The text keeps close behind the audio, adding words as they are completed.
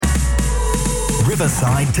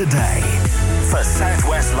Riverside Today for South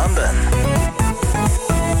West London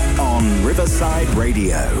on Riverside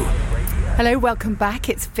Radio. Hello, welcome back.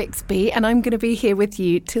 It's Vix B, and I'm going to be here with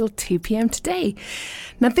you till 2 p.m. today.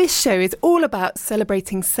 Now, this show is all about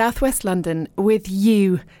celebrating South West London with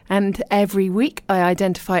you. And every week, I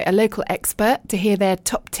identify a local expert to hear their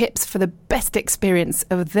top tips for the best experience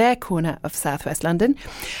of their corner of South West London.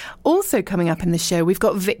 Also coming up in the show, we've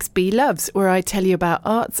got Vix B Loves, where I tell you about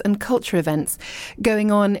arts and culture events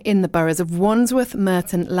going on in the boroughs of Wandsworth,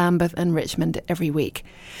 Merton, Lambeth and Richmond every week.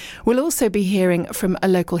 We'll also be hearing from a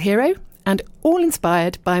local hero, and all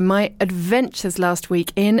inspired by my adventures last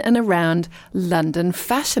week in and around London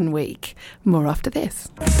Fashion Week. More after this.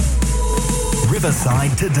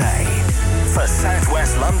 Riverside Today for South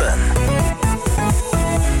West London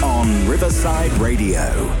on Riverside Radio.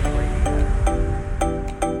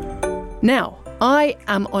 Now, I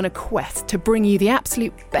am on a quest to bring you the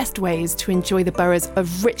absolute best ways to enjoy the boroughs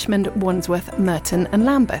of Richmond, Wandsworth, Merton and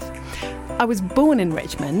Lambeth. I was born in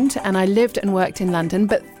Richmond and I lived and worked in London,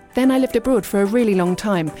 but then I lived abroad for a really long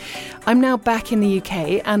time. I'm now back in the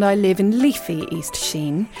UK and I live in leafy East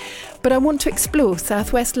Sheen. But I want to explore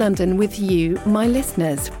South West London with you, my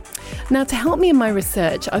listeners. Now, to help me in my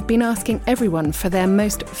research, I've been asking everyone for their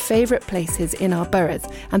most favourite places in our boroughs.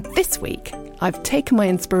 And this week, I've taken my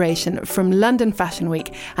inspiration from London Fashion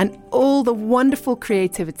Week and all the wonderful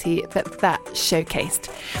creativity that showcased.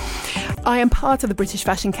 I am part of the British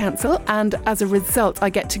Fashion Council, and as a result,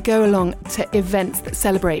 I get to go along to events that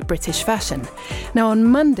celebrate British fashion. Now, on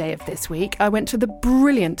Monday of this week, I went to the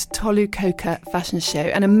brilliant Tolu Coker fashion show,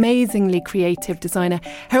 an amazingly creative designer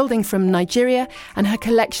heralding from Nigeria, and her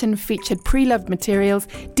collection featured pre-loved materials,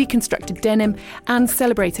 deconstructed denim, and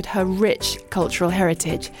celebrated her rich cultural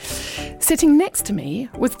heritage. Sitting next to me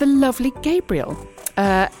was the lovely Gabriel,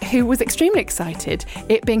 who was extremely excited,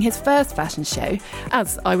 it being his first fashion show,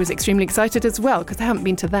 as I was extremely excited as well, because I haven't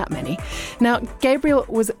been to that many. Now, Gabriel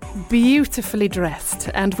was beautifully dressed,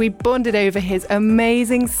 and we bonded over his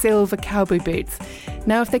amazing silver cowboy boots.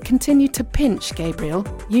 Now, if they continue to pinch, Gabriel,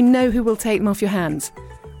 you know who will take them off your hands.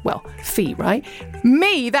 Well, Fee, right?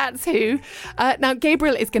 Me, that's who. Now,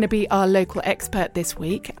 Gabriel is going to be our local expert this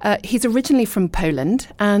week. He's originally from Poland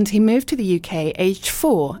and he moved to the UK aged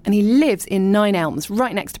 4 and he lives in Nine Elms,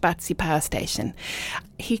 right next to Battersea Power Station.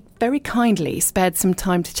 He very kindly spared some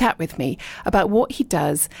time to chat with me about what he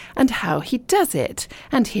does and how he does it.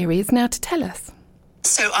 And here he is now to tell us.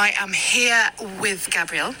 So I am here with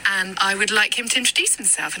Gabriel and I would like him to introduce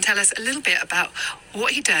himself and tell us a little bit about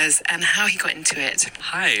what he does and how he got into it.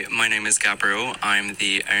 Hi, my name is Gabriel. I'm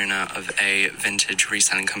the owner of a vintage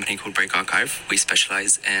reselling company called Break Archive. We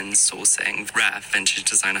specialise in sourcing rare vintage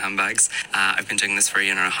designer handbags. I've been doing this for a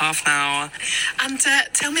year and a half now. And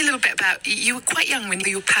tell me a little bit about, you were quite young when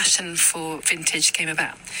your passion for vintage came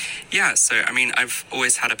about. Yeah, so I've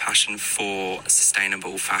always had a passion for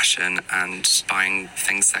sustainable fashion and buying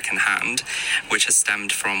things secondhand, which has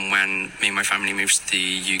stemmed from when me and my family moved to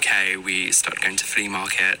the UK. We started going to flea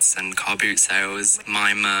markets and car boot sales.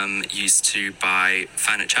 My mum used to buy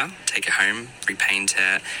furniture, take it home, repaint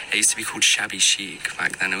it. It used to be called shabby chic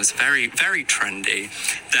back then. It was very, very trendy.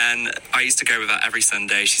 Then I used to go with her every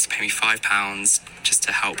Sunday. She used to pay me £5 just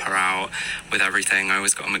to help her out with everything. I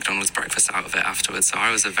always got a McDonald's breakfast out of it afterwards. So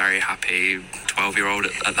I was a very happy 12-year-old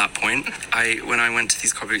at that point. When I went to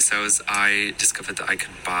these car boot sales, I discovered that I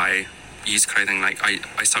could buy used clothing. Like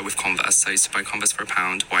I started with Converse, so I used to buy Converse for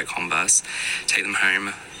 £1, white Converse, take them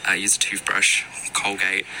home, use a toothbrush,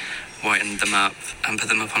 Colgate, whiten them up and put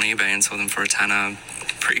them up on eBay and sell them for £10.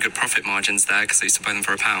 Pretty good profit margins there because I used to buy them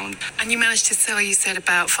for £1. And you managed to sell, you said,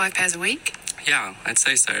 about 5 pairs a week? Yeah, I'd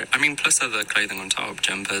say so. Plus other clothing on top,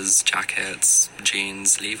 jumpers, jackets,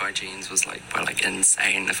 jeans. Levi jeans was like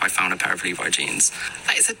insane if I found a pair of Levi jeans.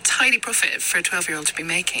 That is a tidy profit for a 12-year-old to be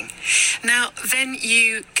making. Now, then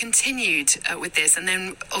you continued with this and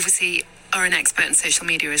then obviously are an expert in social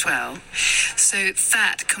media as well. So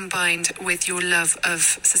that, combined with your love of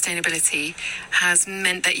sustainability, has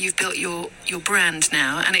meant that you've built your brand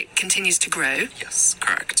now and it continues to grow. Yes,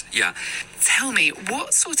 correct. Yeah. Tell me,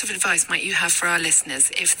 what sort of advice might you have for our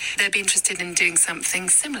listeners if they'd be interested in doing something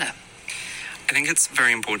similar? I think it's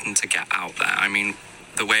very important to get out there.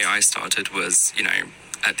 The way I started was,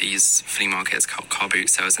 at these flea markets, car boot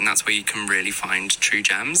sales, and that's where you can really find true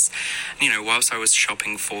gems. Whilst I was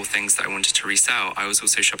shopping for things that I wanted to resell, I was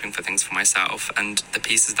also shopping for things for myself, and the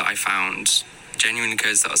pieces that I found genuine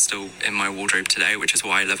goods that are still in my wardrobe today, which is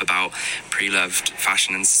what I love about pre-loved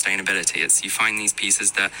fashion and sustainability. It's you find these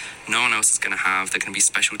pieces that no one else is going to have. They're going to be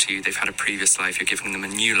special to you. They've had a previous life. You're giving them a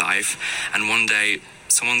new life. And one day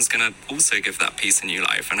someone's going to also give that piece a new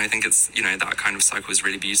life. And I think it's, that kind of cycle is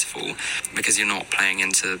really beautiful because you're not playing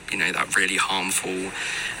into, that really harmful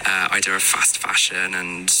idea of fast fashion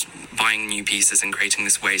and buying new pieces and creating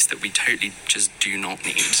this waste that we totally just do not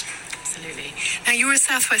need. Absolutely. Now, you're a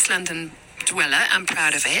South West London dweller and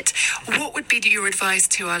proud of it. What would be your advice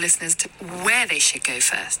to our listeners to where they should go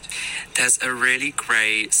first? There's a really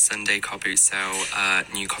great Sunday car boot sale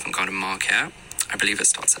at New Covent Garden Market. I believe it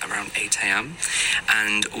starts at around 8 a.m.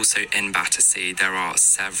 And also in Battersea, there are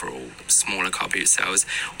several smaller car boot sales.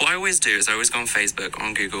 What I always do is I always go on Facebook or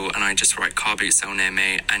on Google and I just write car boot sale near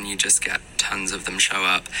me, and you just get tons of them show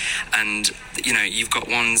up. And, you've got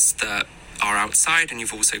ones that are outside and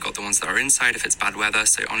you've also got the ones that are inside if it's bad weather.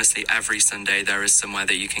 So honestly, every Sunday there is somewhere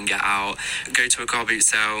that you can get out, go to a car boot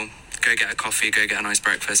sale, go get a coffee, go get a nice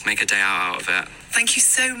breakfast, make a day out of it. Thank you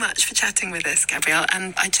so much for chatting with us, Gabrielle,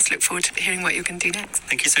 and I just look forward to hearing what you're going to do next.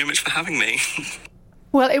 Thank you so much for having me.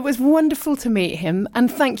 Well, it was wonderful to meet him,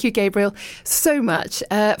 and thank you, Gabriel, so much.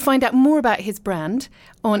 Find out more about his brand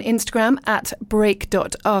on Instagram at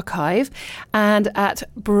break.archive and at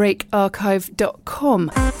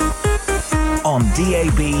breakarchive.com. On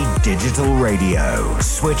DAB Digital Radio,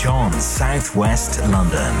 switch on South West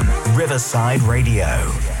London, Riverside Radio.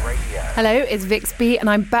 Hello, it's Vix B, and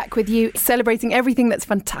I'm back with you, celebrating everything that's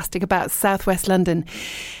fantastic about South West London.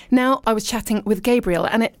 Now, I was chatting with Gabriel,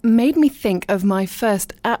 and it made me think of my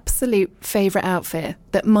first absolute favourite outfit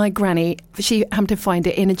that my granny, she happened to find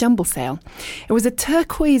it in a jumble sale. It was a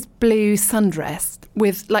turquoise blue sundress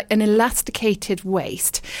with like an elasticated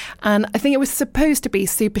waist, and I think it was supposed to be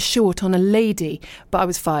super short on a lady, but I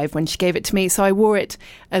was 5 when she gave it to me, so I wore it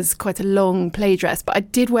as quite a long play dress, but I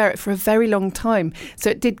did wear it for a very long time, so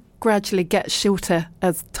it did gradually get shorter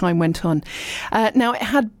as time went on. Now, it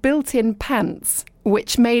had built-in pants,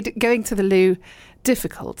 which made going to the loo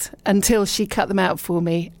difficult until she cut them out for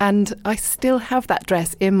me, and I still have that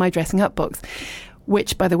dress in my dressing up box,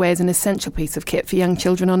 which, by the way, is an essential piece of kit for young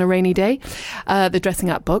children on a rainy day. The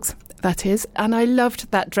dressing up box, that is. And I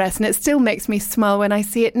loved that dress, and it still makes me smile when I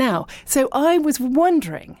see it now. So I was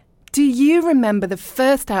wondering, do you remember the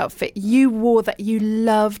first outfit you wore that you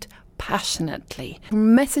loved passionately?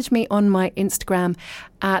 Message me on my Instagram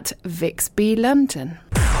at VixBLondon.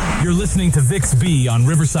 You're listening to Vix B on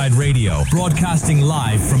Riverside Radio, broadcasting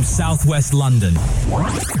live from Southwest London.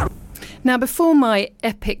 Now, before my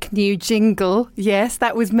epic new jingle, yes,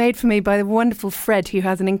 that was made for me by the wonderful Fred, who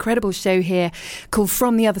has an incredible show here called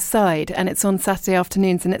From the Other Side, and it's on Saturday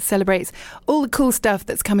afternoons, and it celebrates all the cool stuff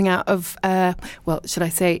that's coming out of, should I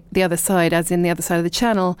say the other side, as in the other side of the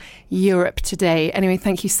channel, Europe today. Anyway,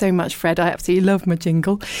 thank you so much, Fred. I absolutely love my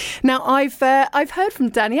jingle. Now, I've heard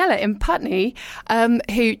from Daniela in Putney,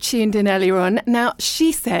 who tuned in earlier on. Now,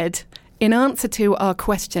 she said, in answer to our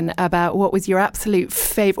question about what was your absolute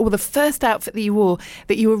favourite, or the first outfit that you wore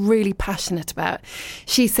that you were really passionate about,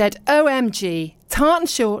 she said, OMG, tartan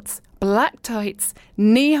shorts, black tights,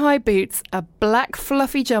 knee-high boots, a black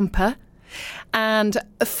fluffy jumper, and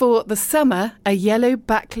for the summer, a yellow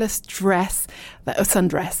backless dress, a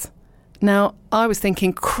sundress. Now, I was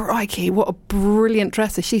thinking, crikey, what a brilliant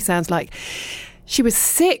dresser she sounds like. She was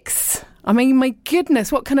 6. I mean, my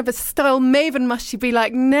goodness, what kind of a style maven must she be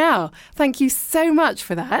like now? Thank you so much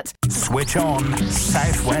for that. Switch on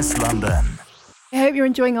South West London. I hope you're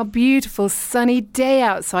enjoying our beautiful sunny day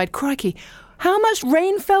outside. Crikey, how much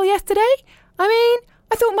rain fell yesterday? I mean,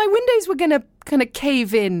 I thought my windows were going to kind of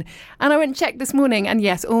cave in. And I went and checked this morning, and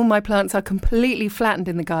yes, all my plants are completely flattened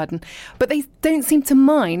in the garden. But they don't seem to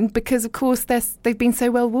mind because, of course, they've been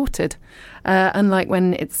so well watered. Unlike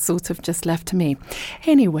when it's sort of just left to me.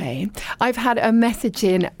 Anyway, I've had a message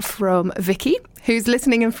in from Vicky, who's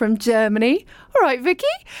listening in from Germany. All right, Vicky.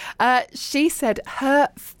 She said her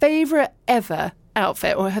favourite ever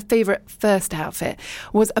outfit, or her favourite first outfit,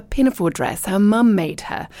 was a pinafore dress her mum made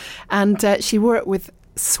her. And she wore it with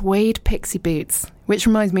suede pixie boots, which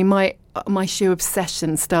reminds me, my shoe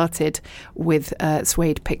obsession started with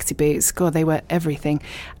suede pixie boots. God, they were everything.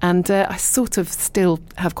 And I sort of still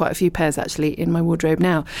have quite a few pairs, actually, in my wardrobe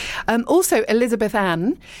now. Also, Elizabeth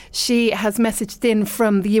Ann, she has messaged in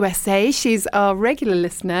from the USA. She's our regular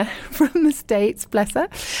listener from the States, bless her.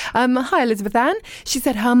 Hi, Elizabeth Ann. She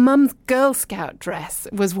said her mum's Girl Scout dress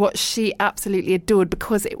was what she absolutely adored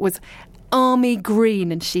because it was army green,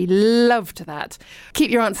 and she loved that.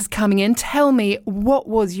 Keep your answers coming in. Tell me, what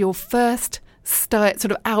was your first style,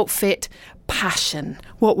 sort of outfit passion?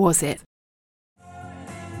 What was it?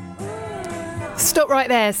 Stop right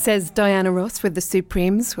there, says Diana Ross with the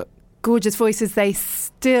Supremes. gorgeous voices they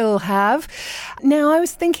still have. Now, I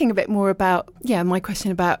was thinking a bit more about, my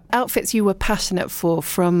question about outfits you were passionate for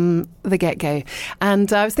from the get-go.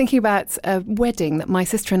 And I was thinking about a wedding that my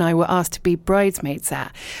sister and I were asked to be bridesmaids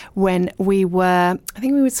at when we were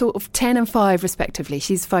sort of 10 and 5 respectively.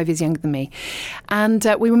 She's 5 years younger than me. And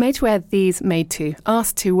we were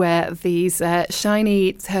asked to wear these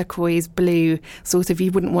shiny turquoise blue, sort of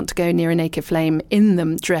you wouldn't want to go near a naked flame in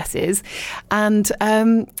them dresses. And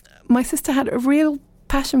my sister had a real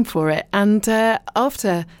passion for it. And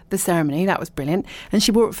after the ceremony, that was brilliant. And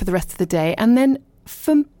she wore it for the rest of the day. And then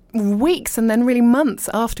for weeks and then really months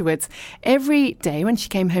afterwards, every day when she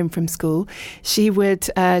came home from school, she would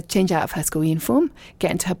change out of her school uniform,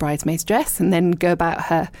 get into her bridesmaid's dress, and then go about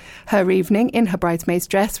her evening in her bridesmaid's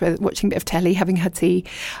dress, watching a bit of telly, having her tea.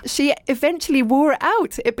 She eventually wore it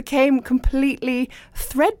out. It became completely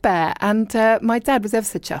threadbare, and my dad was ever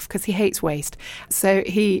so chuffed because he hates waste. So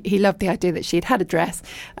he loved the idea that she'd had a dress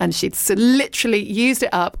and she'd literally used it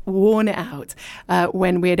up, worn it out,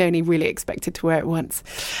 when we had only really expected to wear it once.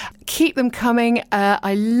 Keep them coming.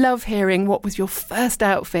 I love hearing what was your first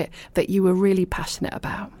outfit that you were really passionate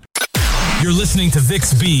about. You're listening to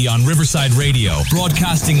Vix B on Riverside Radio,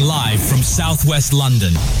 broadcasting live from southwest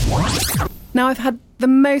London. Now, I've had the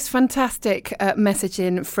most fantastic message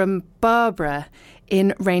in from Barbara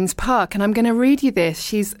in Rains Park, and I'm going to read you this.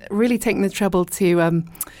 She's really taken the trouble to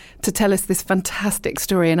tell us this fantastic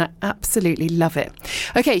story, and I absolutely love it.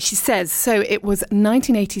 Okay, she says, so it was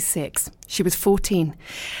 1986. She was 14,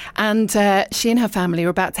 and she and her family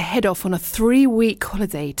were about to head off on a 3-week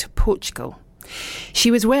holiday to Portugal.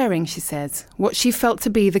 She was wearing, she says, what she felt to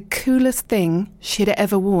be the coolest thing she'd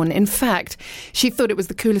ever worn. In fact, she thought it was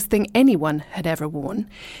the coolest thing anyone had ever worn.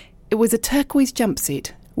 It was a turquoise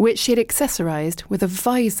jumpsuit, which she had accessorised with a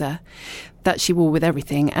visor that she wore with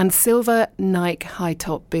everything and silver Nike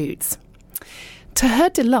high-top boots. To her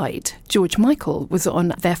delight, George Michael was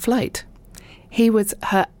on their flight. He was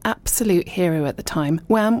her absolute hero at the time.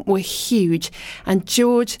 Wham were huge, and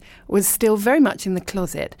George was still very much in the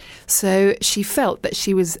closet. So she felt that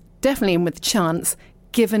she was definitely in with a chance,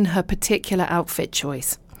 given her particular outfit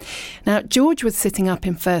choice. Now, George was sitting up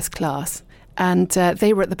in first class, and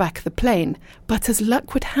they were at the back of the plane. But as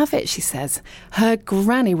luck would have it, she says, her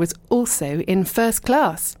granny was also in first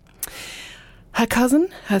class. Her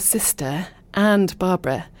cousin, her sister, and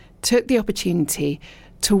Barbara took the opportunity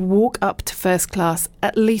to walk up to first class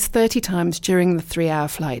at least 30 times during the 3-hour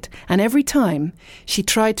flight. And every time, she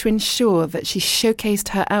tried to ensure that she showcased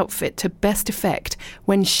her outfit to best effect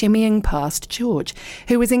when shimmying past George,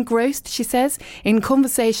 who was engrossed, she says, in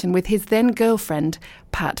conversation with his then-girlfriend,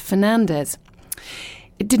 Pat Fernandez.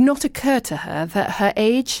 It did not occur to her that her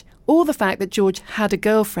age or the fact that George had a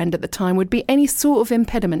girlfriend at the time would be any sort of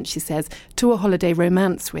impediment, she says, to a holiday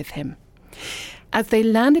romance with him. As they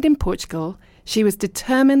landed in Portugal, she was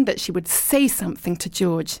determined that she would say something to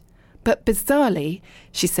George. But bizarrely,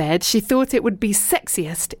 she said, she thought it would be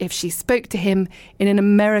sexiest if she spoke to him in an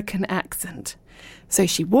American accent. So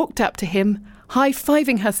she walked up to him,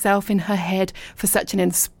 high-fiving herself in her head for such an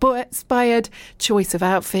inspired choice of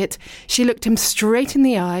outfit. She looked him straight in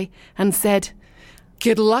the eye and said,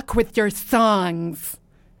 "Good luck with your songs."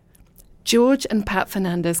 George and Pat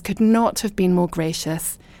Fernandez could not have been more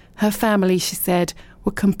gracious. Her family, she said,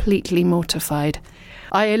 were completely mortified.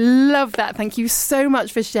 I love that. Thank you so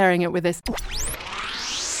much for sharing it with us.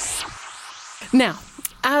 Now,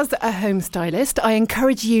 as a home stylist, I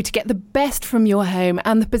encourage you to get the best from your home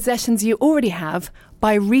and the possessions you already have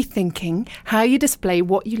by rethinking how you display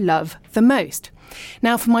what you love the most.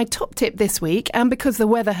 Now, for my top tip this week, and because the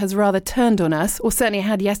weather has rather turned on us, or certainly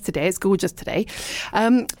had yesterday, it's gorgeous today,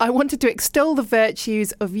 I wanted to extol the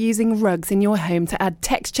virtues of using rugs in your home to add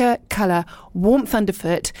texture, colour, warmth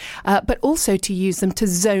underfoot, but also to use them to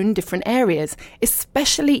zone different areas,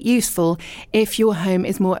 especially useful if your home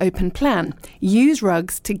is more open plan. Use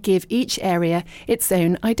rugs to give each area its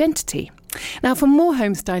own identity. Now, for more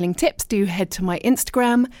home styling tips, do head to my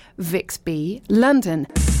Instagram, VixB London.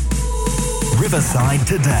 Riverside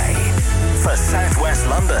Today for South West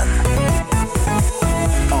London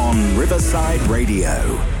on Riverside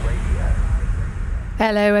Radio.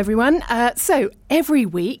 Hello everyone. So every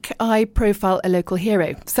week I profile a local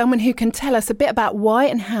hero, someone who can tell us a bit about why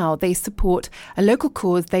and how they support a local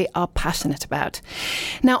cause they are passionate about.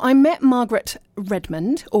 Now, I met Margaret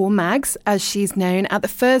Redmond, or Mags as she's known, at the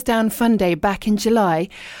Furs Down Fun Day back in July,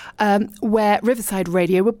 where Riverside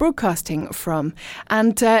Radio were broadcasting from,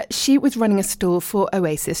 and she was running a stall for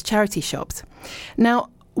Oasis charity shops. Now,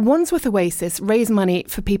 Wandsworth Oasis raise money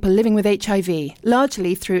for people living with HIV,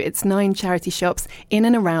 largely through its 9 charity shops in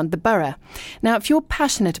and around the borough. Now, if you're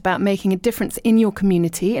passionate about making a difference in your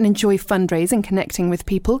community and enjoy fundraising, connecting with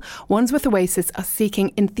people, Wandsworth Oasis are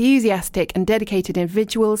seeking enthusiastic and dedicated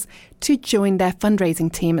individuals to join their fundraising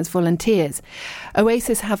team as volunteers.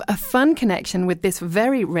 Oasis have a fun connection with this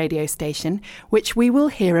very radio station, which we will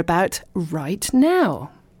hear about right now.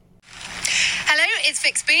 Hello, it's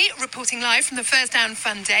Vix B, reporting live from the First Down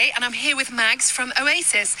Fun Day, and I'm here with Mags from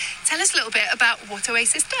Oasis. Tell us a little bit about what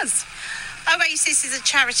Oasis does. Oasis is a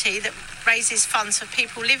charity that raises funds for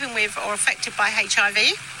people living with or affected by HIV.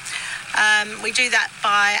 We do that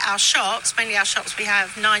by our shops, mainly our shops. We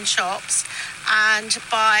have 9 shops, and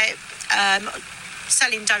by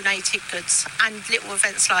selling donated goods and little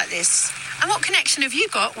events like this. And what connection have you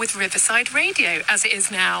got with Riverside Radio as it is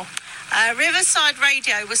now? Riverside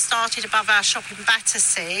Radio was started above our shop in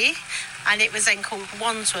Battersea, and it was then called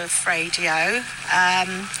Wandsworth Radio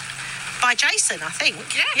by Jason, I think.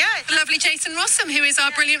 Yeah. The lovely Jason Rossum, who is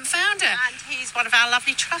our brilliant founder. And he's one of our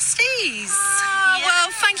lovely trustees. Well,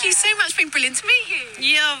 thank you so much. It's been brilliant to meet you.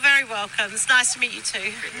 You're very welcome. It's nice to meet you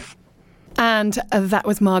too. And that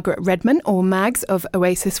was Margaret Redman, or Mags, of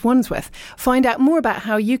Oasis Wandsworth. Find out more about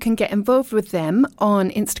how you can get involved with them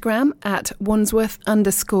on Instagram at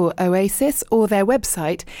Wandsworth_Oasis, or their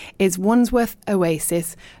website is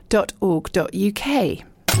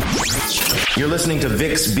wandsworthoasis.org.uk. You're listening to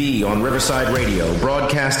Vix B on Riverside Radio,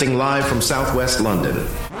 broadcasting live from southwest London.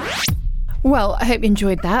 Well, I hope you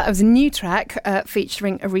enjoyed that. It was a new track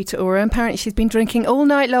featuring Rita Ora. Apparently she's been drinking all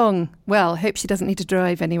night long. Well, I hope she doesn't need to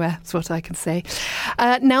drive anywhere, that's what I can say.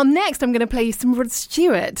 Now, next, I'm going to play you some Rod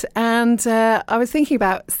Stewart. And I was thinking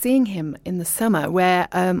about seeing him in the summer, where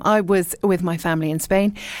I was with my family in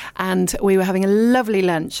Spain, and we were having a lovely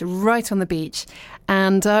lunch right on the beach.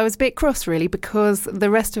 And I was a bit cross, really, because the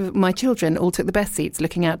rest of my children all took the best seats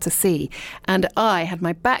looking out to sea. And I had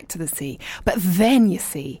my back to the sea. But then, you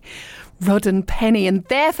see, Rod and Penny and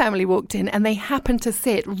their family walked in, and they happened to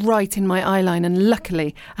sit right in my eye line. And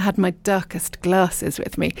luckily, I had my darkest glasses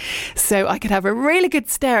with me, so I could have a really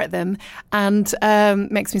good stare at them. And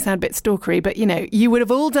makes me sound a bit stalkery, but you know, you would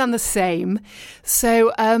have all done the same.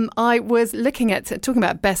 So I was looking at talking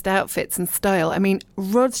about best outfits and style. I mean,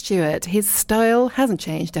 Rod Stewart, his style hasn't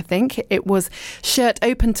changed. I think it was shirt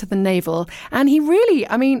open to the navel, and he really,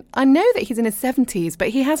 I mean, I know that he's in his 70s, but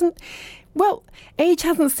he hasn't. Well, age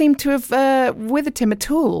hasn't seemed to have withered him at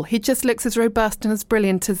all. He just looks as robust and as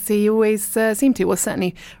brilliant as he always seemed to. Well,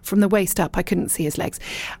 certainly from the waist up, I couldn't see his legs.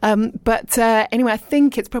 But anyway, I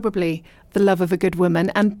think it's probably the love of a good woman.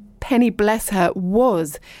 And Penny, bless her,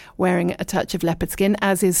 was wearing a touch of leopard skin,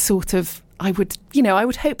 as is sort of, I would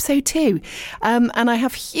hope so too. And I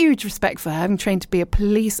have huge respect for her, having trained to be a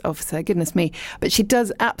police officer, goodness me. But she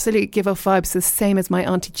does absolutely give off vibes the same as my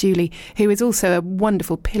Auntie Julie, who is also a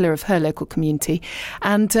wonderful pillar of her local community.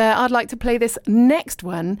 And I'd like to play this next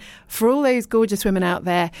one for all those gorgeous women out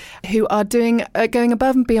there who are going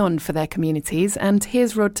above and beyond for their communities. And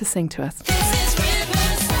here's Rod to sing to us.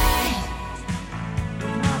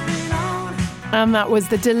 And that was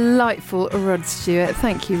the delightful Rod Stewart.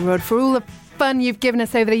 Thank you, Rod, for all the fun you've given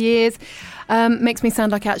us over the years. Makes me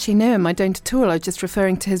sound like I actually know him. I don't at all. I was just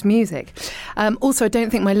referring to his music. Also, I don't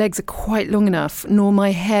think my legs are quite long enough, nor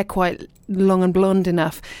my hair quite long and blonde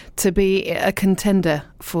enough to be a contender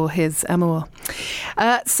for his amour.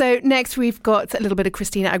 So next we've got a little bit of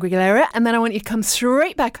Christina Aguilera, and then I want you to come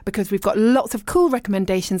straight back because we've got lots of cool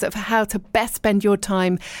recommendations of how to best spend your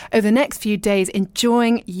time over the next few days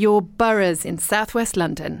enjoying your boroughs in southwest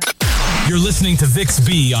London. You're listening to Vix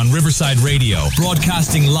B on Riverside Radio,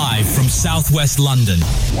 broadcasting live from southwest London.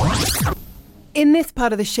 In this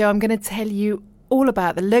part of the show, I'm going to tell you all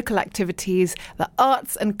about the local activities, the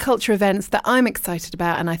arts and culture events that I'm excited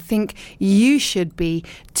about, and I think you should be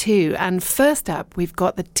too. And first up, we've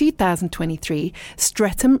got the 2023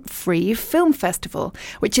 Streatham Free Film Festival,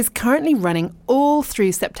 which is currently running all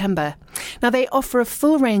through September. Now, they offer a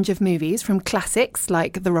full range of movies, from classics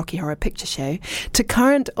like the Rocky Horror Picture Show to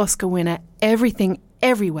current Oscar winner Everything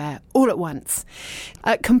Everywhere all at once.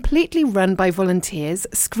 Completely run by volunteers,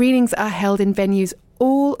 screenings are held in venues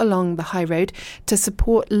all along the High Road to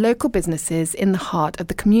support local businesses in the heart of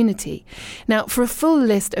the community. Now, for a full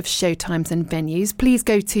list of showtimes and venues, please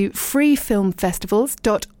go to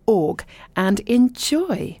freefilmfestivals.org and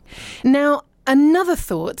enjoy. Now, another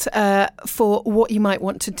thought for what you might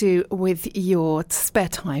want to do with your spare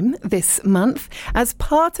time this month as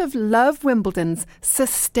part of Love Wimbledon's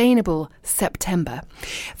Sustainable September.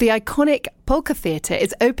 The iconic Polka Theatre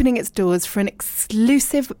is opening its doors for an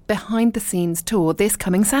exclusive behind-the-scenes tour this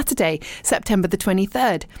coming Saturday, September the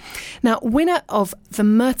 23rd. Now, winner of the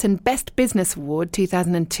Merton Best Business Award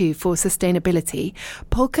 2002 for sustainability,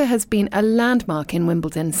 Polka has been a landmark in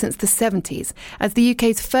Wimbledon since the 70s as the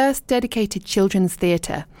UK's first dedicated children's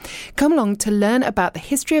theatre. Come along to learn about the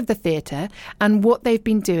history of the theatre and what they've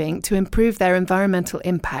been doing to improve their environmental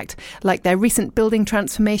impact, like their recent building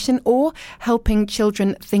transformation or helping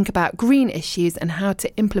children think about green issues and how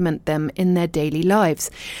to implement them in their daily lives.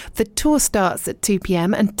 The tour starts at 2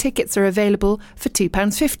 p.m. and tickets are available for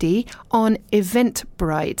 £2.50 on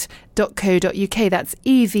eventbrite.co.uk. That's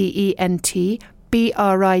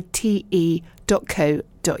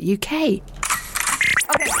eventbrite.co.uk.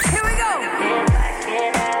 Okay, here we go.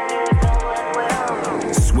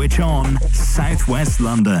 Switch on South West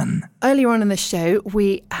London. Earlier on in the show,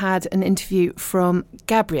 we had an interview from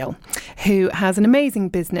Gabriel, who has an amazing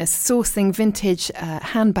business sourcing vintage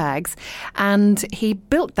handbags. And he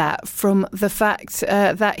built that from the fact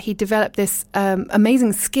that he developed this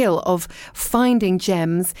amazing skill of finding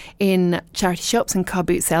gems in charity shops and car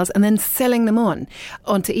boot sales and then selling them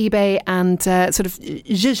onto eBay and sort of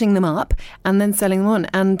zhuzhing them up and then selling them on.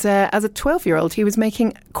 And as a 12-year-old, he was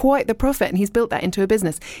making quite the profit, and he's built that into a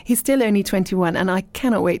business. He's still only 21, and I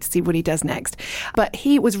cannot wait to see what he does next. But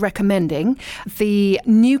he was recommending the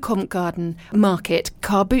New Covent Garden Market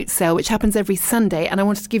car boot sale, which happens every Sunday, and I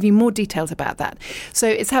wanted to give you more details about that. So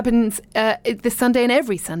it happens this Sunday and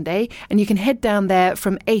every Sunday, and you can head down there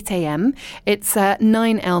from 8 a.m. It's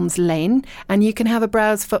 9 Elms Lane, and you can have a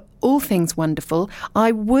browse for all things wonderful.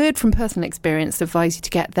 I would, from personal experience, advise you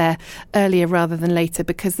to get there earlier rather than later,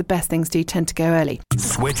 because the best things do tend to go early.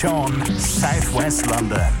 Switch on South West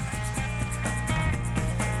London.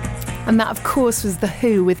 And that, of course, was The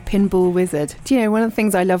Who with Pinball Wizard. Do you know, one of the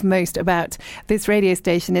things I love most about this radio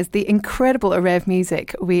station is the incredible array of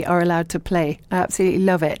music we are allowed to play. I absolutely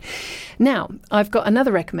love it. Now, I've got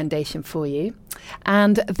another recommendation for you.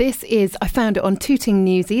 And this is, I found it on Tooting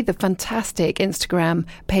Newsy, the fantastic Instagram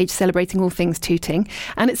page celebrating all things tooting.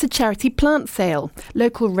 And it's a charity plant sale.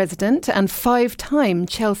 Local resident and 5-time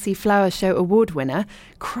Chelsea Flower Show award winner,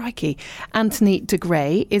 crikey, Anthony de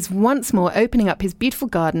Grey, is once more opening up his beautiful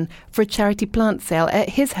garden for a charity plant sale at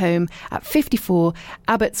his home at 54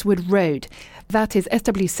 Abbotswood Road. That is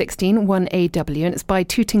SW16 1AW, and it's by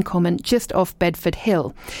Tooting Common, just off Bedford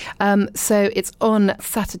Hill. So it's on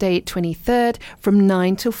Saturday 23rd from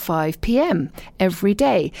 9 till 5 p.m. every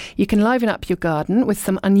day. You can liven up your garden with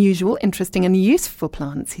some unusual, interesting and useful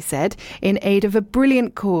plants, he said, in aid of a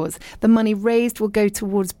brilliant cause. The money raised will go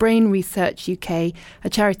towards Brain Research UK, a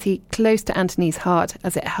charity close to Anthony's heart,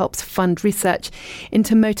 as it helps fund research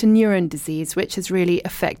into motor neuron disease, which has really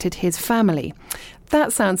affected his family.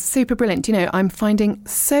 That sounds super brilliant. You know, I'm finding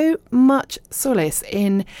so much solace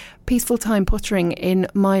in peaceful time pottering in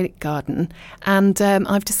my garden. And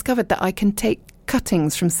I've discovered that I can take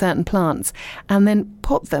cuttings from certain plants and then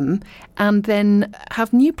pot them and then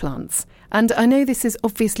have new plants. And I know this is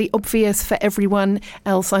obviously obvious for everyone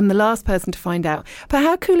else. I'm the last person to find out. But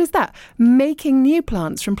how cool is that? Making new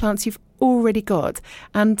plants from plants you've already got.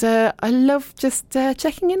 And I love just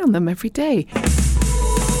checking in on them every day.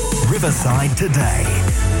 Riverside Today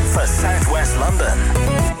for South West London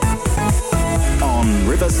on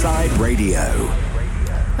Riverside Radio.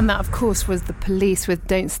 And that, of course, was The Police with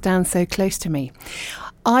Don't Stand So Close to Me.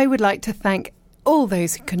 I would like to thank all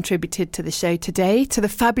those who contributed to the show today, to the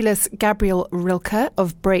fabulous Gabriel Rilke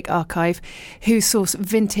of Break Archive, who source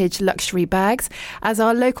vintage luxury bags, as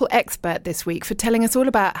our local expert this week, for telling us all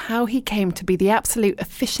about how he came to be the absolute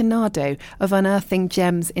aficionado of unearthing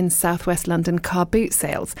gems in southwest London car boot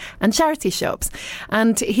sales and charity shops.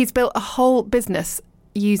 And he's built a whole business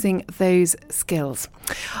using those skills.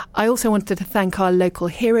 I also wanted to thank our local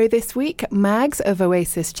hero this week, Mags of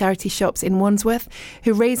Oasis Charity Shops in Wandsworth,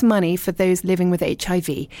 who raise money for those living with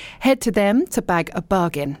HIV. Head to them to bag a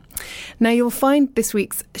bargain. Now, you'll find this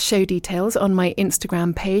week's show details on my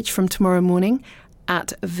Instagram page from tomorrow morning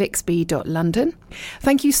at vixby.london.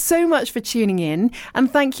 Thank you so much for tuning in,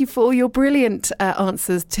 and thank you for all your brilliant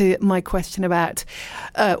answers to my question about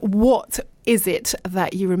what is it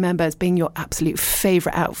that you remember as being your absolute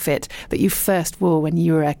favourite outfit that you first wore when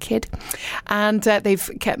you were a kid. And they've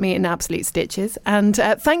kept me in absolute stitches. And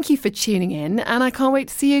thank you for tuning in. And I can't wait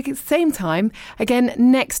to see you at the same time again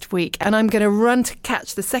next week. And I'm going to run to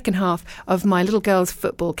catch the second half of my little girl's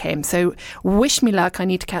football game. So wish me luck. I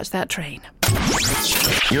need to catch that train.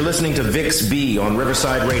 You're listening to Vix B on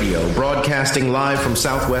Riverside Radio, broadcasting live from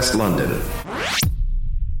southwest London.